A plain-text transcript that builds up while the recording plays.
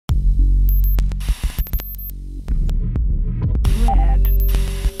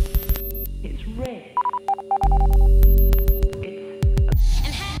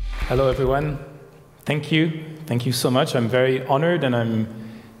Hello, everyone. Thank you. Thank you so much. I'm very honored, and I'm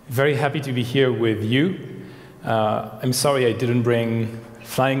very happy to be here with you. I'm sorry I didn't bring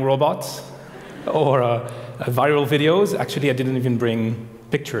flying robots or viral videos. Actually, I didn't even bring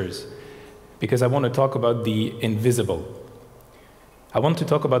pictures, because I want to talk about the invisible. I want to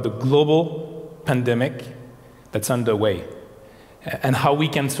talk about the global pandemic that's underway and how we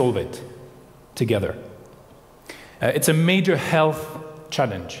can solve it together. It's a major health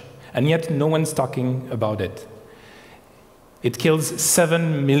challenge, and yet no one's talking about it. It kills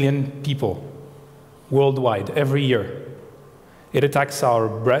 7 million people worldwide every year. It attacks our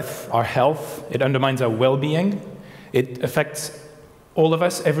breath, our health. It undermines our well-being. It affects all of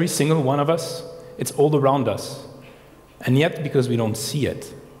us, every single one of us. It's all around us. And yet, because we don't see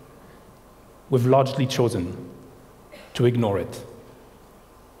it, we've largely chosen to ignore it.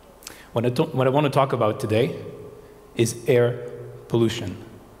 What I want to talk about today is air pollution.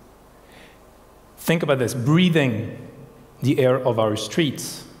 Think about this. Breathing the air of our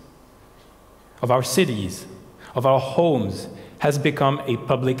streets, of our cities, of our homes has become a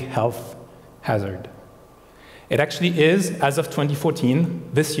public health hazard. It actually is, as of 2014,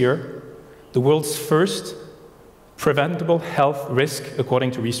 this year, the world's first preventable health risk,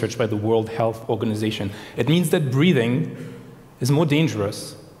 according to research by the World Health Organization. It means that breathing is more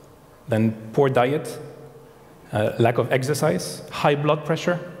dangerous than poor diet, lack of exercise, high blood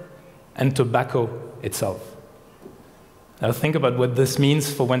pressure, and tobacco itself. Now think about what this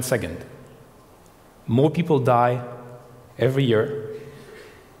means for 1 second. More people die every year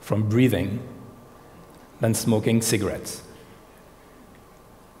from breathing than smoking cigarettes.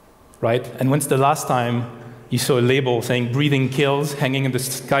 Right? And when's the last time you saw a label saying breathing kills hanging in the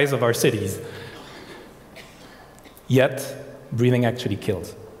skies of our cities? Yet, breathing actually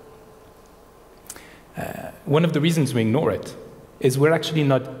kills. One of the reasons we ignore it is we're actually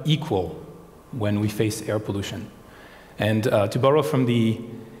not equal when we face air pollution. And to borrow from the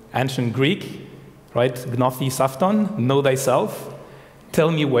ancient Greek, right, gnothi safton, know thyself,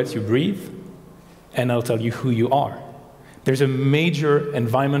 tell me what you breathe, and I'll tell you who you are. There's a major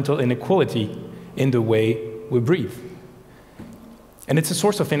environmental inequality in the way we breathe. And it's a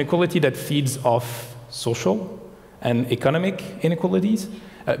source of inequality that feeds off social and economic inequalities.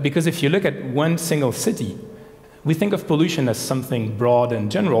 Because if you look at one single city, we think of pollution as something broad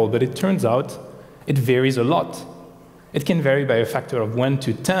and general, but it turns out it varies a lot. It can vary by a factor of 1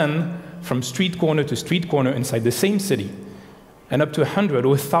 to 10 from street corner to street corner inside the same city, and up to 100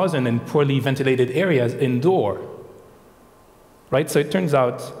 or 1,000 in poorly ventilated areas indoor. Right? So it turns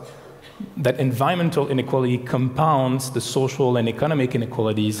out that environmental inequality compounds the social and economic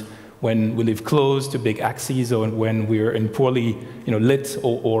inequalities when we live close to big axes or when we're in poorly lit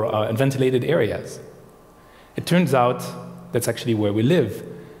or ventilated areas. It turns out that's actually where we live.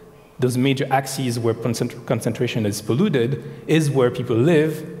 Those major axes where concentration is polluted is where people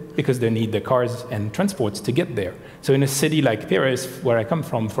live because they need their cars and transports to get there. So in a city like Paris, where I come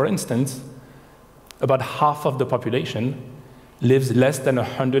from, for instance, about half of the population lives less than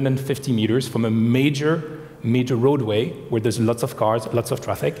 150 meters from a major roadway where there's lots of cars, lots of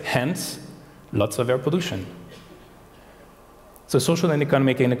traffic, hence lots of air pollution. So social and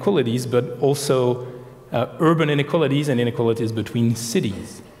economic inequalities, but also urban inequalities and inequalities between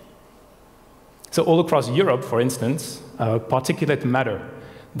cities. So all across Europe, for instance, particulate matter,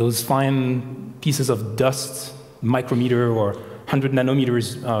 those fine pieces of dust, micrometer or 100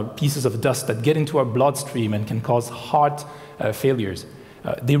 nanometers pieces of dust that get into our bloodstream and can cause heart failures,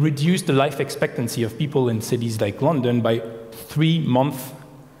 they reduce the life expectancy of people in cities like London by 3 months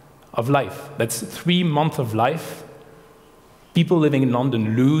of life. That's 3 months of life people living in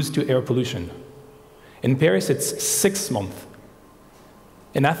London lose to air pollution. In Paris, it's 6 months.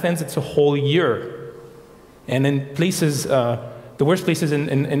 In Athens, it's a whole year. And in places, the worst places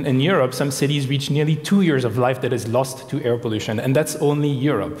in Europe, some cities reach nearly 2 years of life that is lost to air pollution. And that's only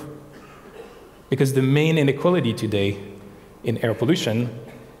Europe. Because the main inequality today in air pollution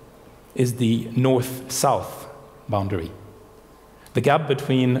is the north-south boundary. The gap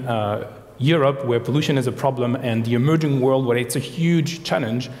between Europe, where pollution is a problem, and the emerging world, where it's a huge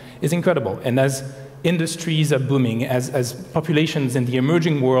challenge, is incredible. And as industries are booming, as populations in the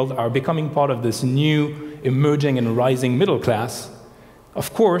emerging world are becoming part of this new emerging and rising middle class,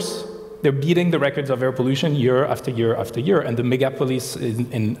 of course, they're beating the records of air pollution year after year after year, and the megapolis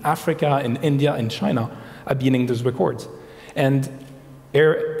in Africa, in India, in China are beating those records. And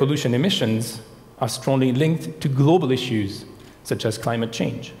air pollution emissions are strongly linked to global issues, such as climate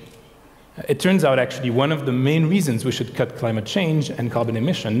change. It turns out, actually, one of the main reasons we should cut climate change and carbon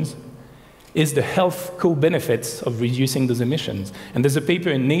emissions is the health co-benefits of reducing those emissions. And there's a paper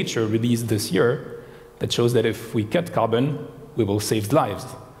in Nature released this year that shows that if we cut carbon, we will save lives.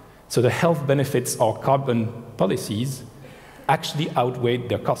 So the health benefits of carbon policies actually outweigh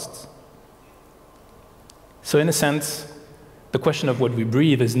their costs. So in a sense, the question of what we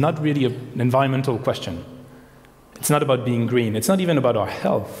breathe is not really an environmental question. It's not about being green. It's not even about our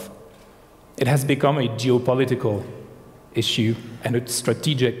health. It has become a geopolitical issue and a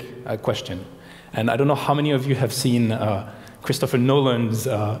strategic question. And I don't know how many of you have seen Christopher Nolan's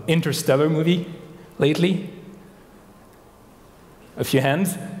Interstellar movie lately? A few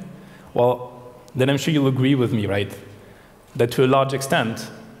hands? Well, then I'm sure you'll agree with me, right? That to a large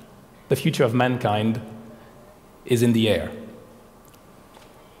extent, the future of mankind is in the air.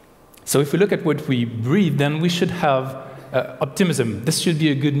 So if we look at what we breathe, then we should have optimism. This should be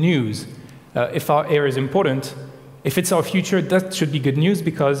a good news. If our air is important, if it's our future, that should be good news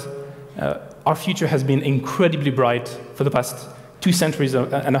because our future has been incredibly bright for the past 2 centuries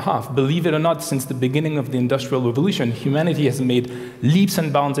and a half. Believe it or not, since the beginning of the Industrial Revolution, humanity has made leaps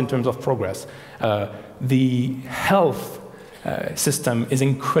and bounds in terms of progress. The health system is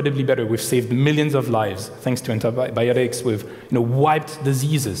incredibly better. We've saved millions of lives thanks to antibiotics. We've wiped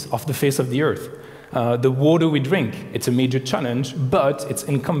diseases off the face of the earth. The water we drink, it's a major challenge, but it's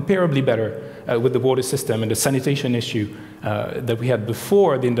incomparably better with the water system and the sanitation issue that we had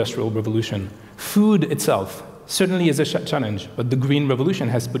before the Industrial Revolution. Food itself certainly is a challenge, but the Green Revolution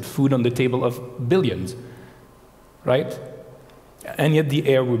has put food on the table of billions, right? And yet the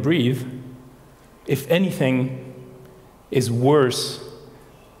air we breathe, if anything, is worse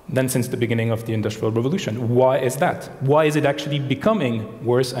than since the beginning of the Industrial Revolution. Why is that? Why is it actually becoming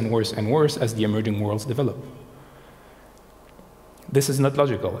worse and worse and worse as the emerging worlds develop? This is not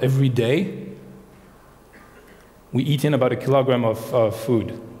logical. Every day, we eat in about 1 kilogram of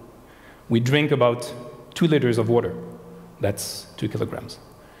food. We drink about 2 liters of water. That's 2 kilograms.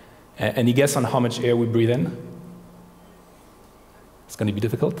 Any guess on how much air we breathe in? It's going to be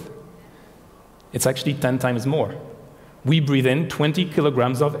difficult. It's actually 10 times more. We breathe in 20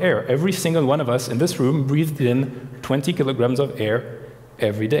 kilograms of air. Every single one of us in this room breathed in 20 kilograms of air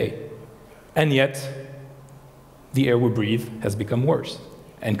every day. And yet, the air we breathe has become worse.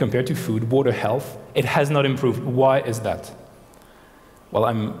 And compared to food, water health, it has not improved. Why is that? Well,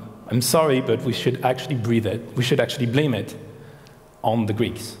 I'm sorry, but we should actually breathe it. We should actually blame it on the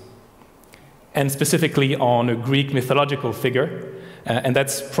Greeks. And specifically on a Greek mythological figure, and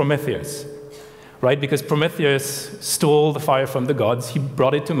that's Prometheus. Right? Because Prometheus stole the fire from the gods, he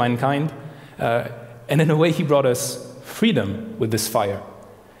brought it to mankind, and in a way he brought us freedom with this fire.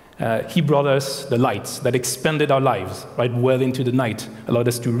 He brought us the lights that expanded our lives, right, well into the night, allowed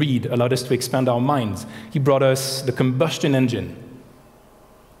us to read, allowed us to expand our minds. He brought us the combustion engine,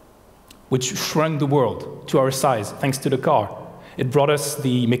 which shrunk the world to our size, thanks to the car. It brought us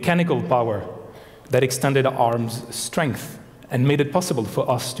the mechanical power that extended our arms' strength and made it possible for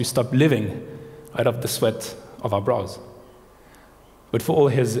us to stop living out of the sweat of our brows. But for all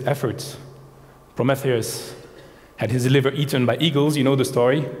his efforts, Prometheus had his liver eaten by eagles, you know the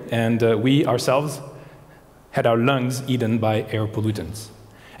story, and we ourselves had our lungs eaten by air pollutants.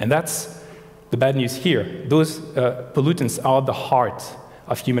 And that's the bad news here. Those pollutants are the heart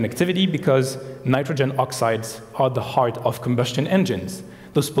of human activity because nitrogen oxides are the heart of combustion engines.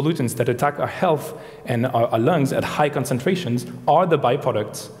 Those pollutants that attack our health and our lungs at high concentrations are the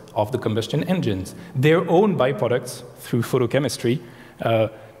byproducts of the combustion engines. Their own byproducts through photochemistry,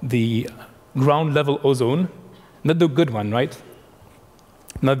 the ground-level ozone, not the good one, right?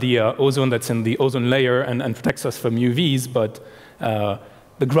 Not the ozone that's in the ozone layer and protects us from UVs, but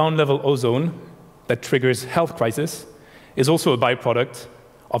the ground-level ozone that triggers health crisis is also a byproduct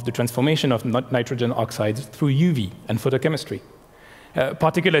of the transformation of nitrogen oxides through UV and photochemistry.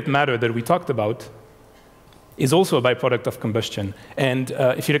 Particulate matter that we talked about is also a byproduct of combustion. And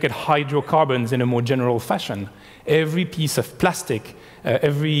if you look at hydrocarbons in a more general fashion, every piece of plastic,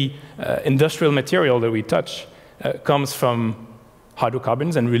 every industrial material that we touch comes from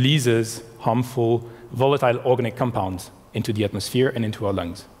hydrocarbons and releases harmful, volatile organic compounds into the atmosphere and into our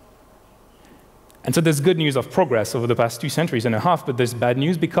lungs. And so there's good news of progress over the past 2 centuries and a half, but there's bad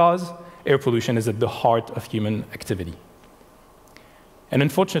news because air pollution is at the heart of human activity. And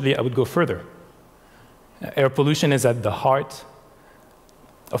unfortunately, I would go further. Air pollution is at the heart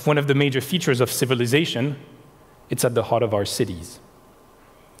of one of the major features of civilization. It's at the heart of our cities.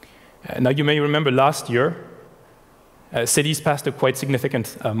 Now, you may remember last year, cities passed a quite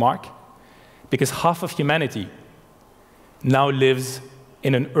significant mark because half of humanity now lives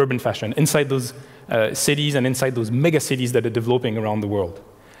in an urban fashion, inside those cities and inside those mega cities that are developing around the world.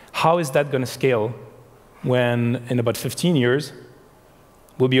 How is that going to scale when, in about 15 years,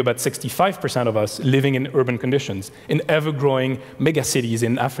 will be about 65% of us living in urban conditions, in ever-growing megacities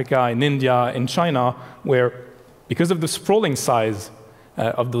in Africa, in India, in China, where, because of the sprawling size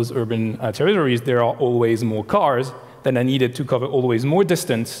of those urban territories, there are always more cars that are needed to cover always more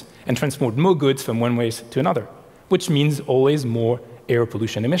distance and transport more goods from one place to another, which means always more air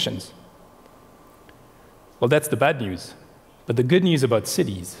pollution emissions. Well, that's the bad news. But the good news about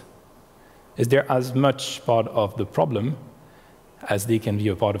cities is they're as much part of the problem as they can be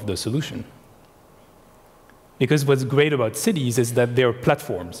a part of the solution. Because what's great about cities is that they're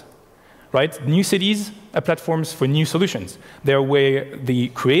platforms, right? New cities are platforms for new solutions. They're where the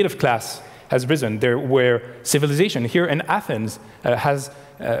creative class has risen. They're where civilization here in Athens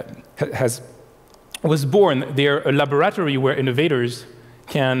was born. They're a laboratory where innovators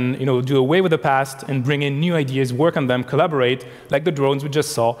can do away with the past and bring in new ideas, work on them, collaborate, like the drones we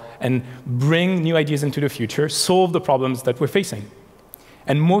just saw, and bring new ideas into the future, solve the problems that we're facing.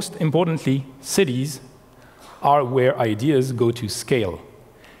 And most importantly, cities are where ideas go to scale.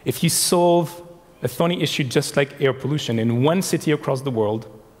 If you solve a thorny issue just like air pollution in one city across the world,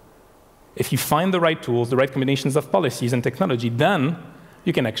 if you find the right tools, the right combinations of policies and technology, then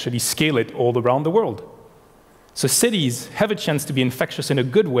you can actually scale it all around the world. So cities have a chance to be infectious in a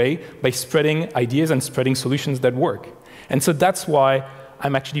good way by spreading ideas and spreading solutions that work. And so that's why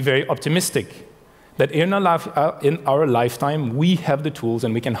I'm actually very optimistic that in our lifetime, we have the tools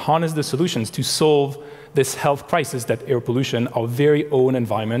and we can harness the solutions to solve this health crisis that air pollution, our very own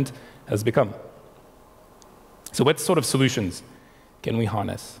environment, has become. So what sort of solutions can we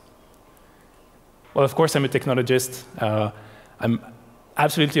harness? Well, of course, I'm a technologist. I'm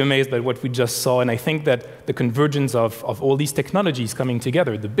absolutely amazed by what we just saw, and I think that the convergence of all these technologies coming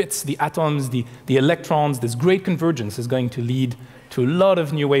together, the bits, the atoms, the electrons, this great convergence is going to lead to a lot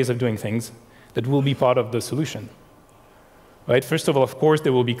of new ways of doing things that will be part of the solution. Right? First of all, of course,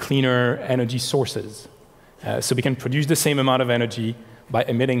 there will be cleaner energy sources. So we can produce the same amount of energy by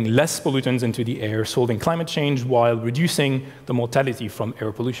emitting less pollutants into the air, solving climate change while reducing the mortality from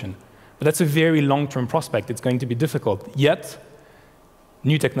air pollution. But that's a very long-term prospect. It's going to be difficult. Yet,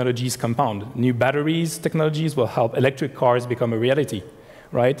 new technologies compound. New batteries technologies will help electric cars become a reality,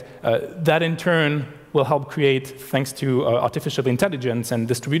 right? That in turn will help create, thanks to artificial intelligence and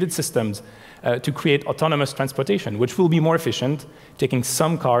distributed systems, to create autonomous transportation, which will be more efficient, taking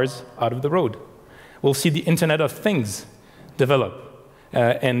some cars out of the road. We'll see the Internet of Things develop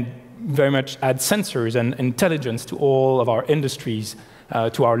and very much add sensors and intelligence to all of our industries,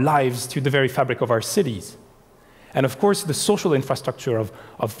 to our lives, to the very fabric of our cities. And of course, the social infrastructure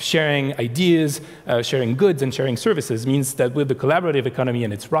of sharing ideas, sharing goods, and sharing services means that with the collaborative economy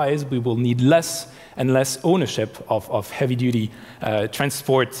and its rise, we will need less and less ownership of heavy-duty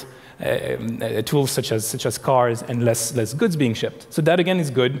transport tools such as cars and less goods being shipped. So that, again, is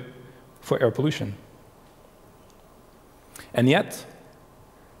good for air pollution. And yet,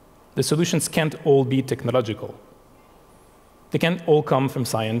 the solutions can't all be technological. They can't all come from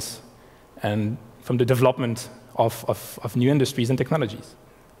science and from the development of new industries and technologies.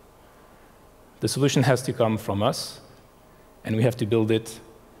 The solution has to come from us, and we have to build it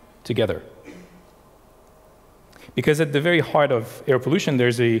together. Because at the very heart of air pollution,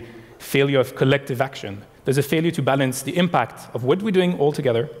 there's a failure of collective action. There's a failure to balance the impact of what we're doing all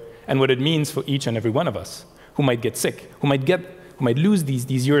together and what it means for each and every one of us who might get sick, who might lose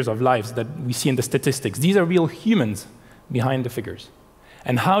these years of lives that we see in the statistics. These are real humans behind the figures.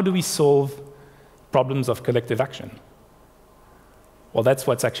 And how do we solve problems of collective action? Well, that's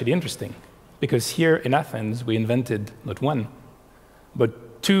what's actually interesting, because here in Athens, we invented not one,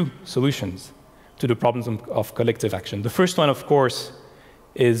 but two solutions to the problems of collective action. The first one, of course,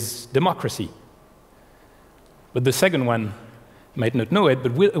 is democracy. But the second one, you might not know it,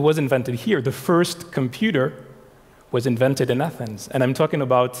 but it was invented here. The first computer was invented in Athens. And I'm talking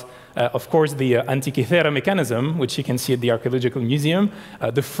about, of course, the Antikythera mechanism, which you can see at the Archaeological Museum,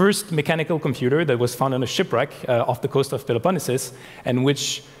 the first mechanical computer that was found on a shipwreck off the coast of Peloponnesus, and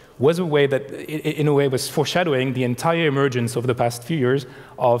which was a way that, in a way, was foreshadowing the entire emergence over the past few years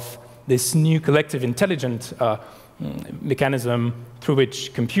of this new collective intelligent mechanism through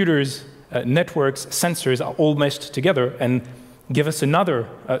which computers, networks, sensors are all meshed together and give us another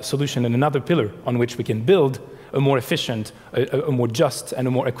solution and another pillar on which we can build a more efficient, a more just, and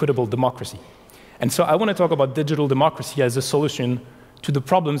a more equitable democracy. And so I want to talk about digital democracy as a solution to the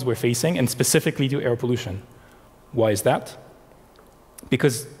problems we're facing, and specifically to air pollution. Why is that?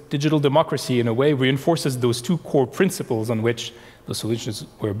 Because digital democracy, in a way, reinforces those two core principles on which the solutions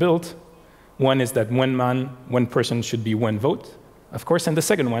were built. One is that one man, one person should be one vote, of course, and the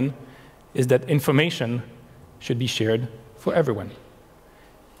second one is that information should be shared for everyone.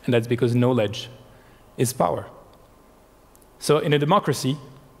 And that's because knowledge is power. So in a democracy,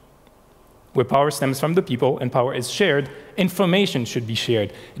 where power stems from the people and power is shared, information should be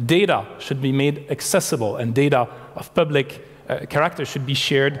shared. Data should be made accessible, and data of public character should be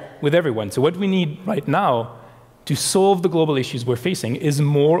shared with everyone. So what we need right now to solve the global issues we're facing is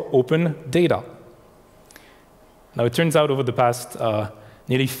more open data. Now, it turns out over the past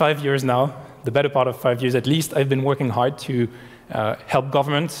nearly 5 years now, the better part of 5 years at least, I've been working hard to help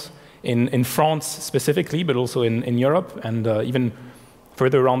governments in France specifically, but also in Europe and even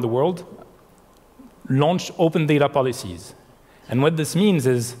further around the world, launch open data policies. And what this means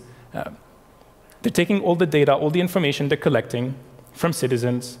is they're taking all the data, all the information they're collecting from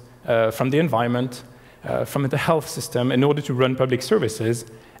citizens, from the environment, from the health system in order to run public services,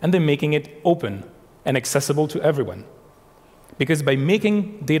 and they're making it open and accessible to everyone. Because by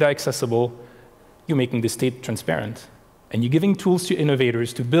making data accessible, you're making the state transparent, and you're giving tools to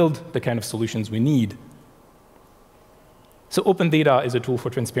innovators to build the kind of solutions we need. So open data is a tool for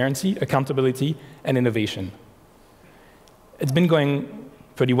transparency, accountability, and innovation. It's been going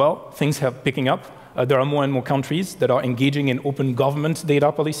pretty well. Things are picking up. There are more and more countries that are engaging in open government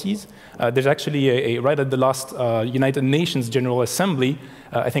data policies. There's actually, right at the last United Nations General Assembly,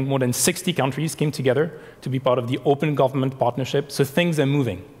 I think more than 60 countries came together to be part of the Open Government Partnership, so things are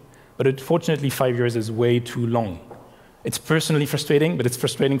moving. But unfortunately, 5 years is way too long. It's personally frustrating, but it's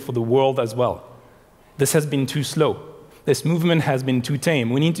frustrating for the world as well. This has been too slow. This movement has been too tame.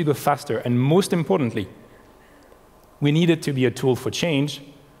 We need to go faster, and most importantly, we need it to be a tool for change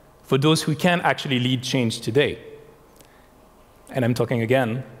for those who can actually lead change today. And I'm talking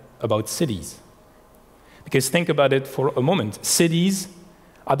again about cities. Because think about it for a moment. Cities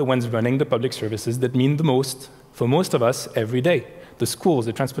are the ones running the public services that mean the most for most of us every day. The schools,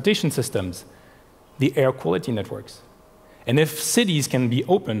 the transportation systems, the air quality networks. And if cities can be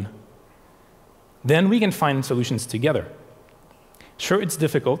open, then we can find solutions together. Sure, it's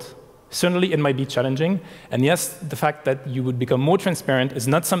difficult. Certainly, it might be challenging. And yes, the fact that you would become more transparent is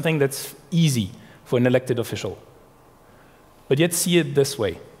not something that's easy for an elected official. But yet, see it this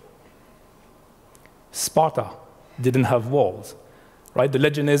way. Sparta didn't have walls, right? The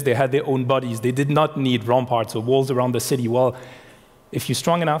legend is they had their own bodies. They did not need ramparts or walls around the city. Well, if you're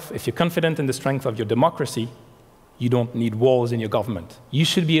strong enough, if you're confident in the strength of your democracy, you don't need walls in your government. You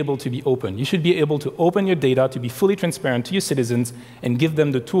should be able to be open. You should be able to open your data to be fully transparent to your citizens and give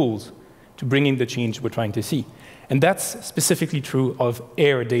them the tools to bring in the change we're trying to see. And that's specifically true of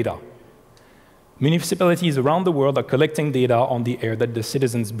air data. Municipalities around the world are collecting data on the air that the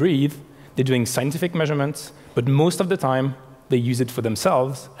citizens breathe. They're doing scientific measurements, but most of the time, they use it for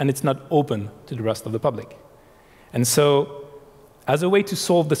themselves, and it's not open to the rest of the public. And so, as a way to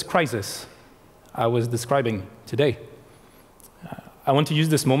solve this crisis I was describing today, I want to use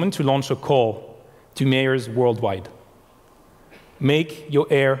this moment to launch a call to mayors worldwide. Make your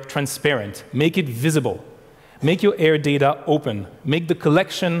air transparent. Make it visible. Make your air data open. Make the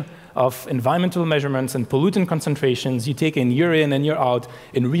collection of environmental measurements and pollutant concentrations you take in year in and year out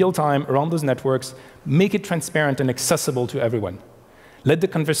in real time around those networks, make it transparent and accessible to everyone. Let the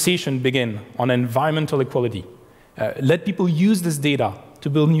conversation begin on environmental equality. Let people use this data to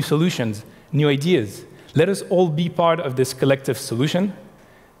build new solutions, new ideas. Let us all be part of this collective solution,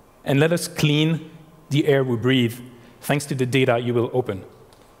 and let us clean the air we breathe thanks to the data you will open.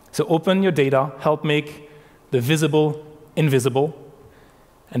 So open your data, help make the visible invisible,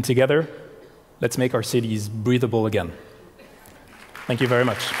 and together, let's make our cities breathable again. Thank you very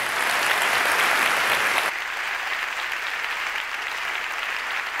much.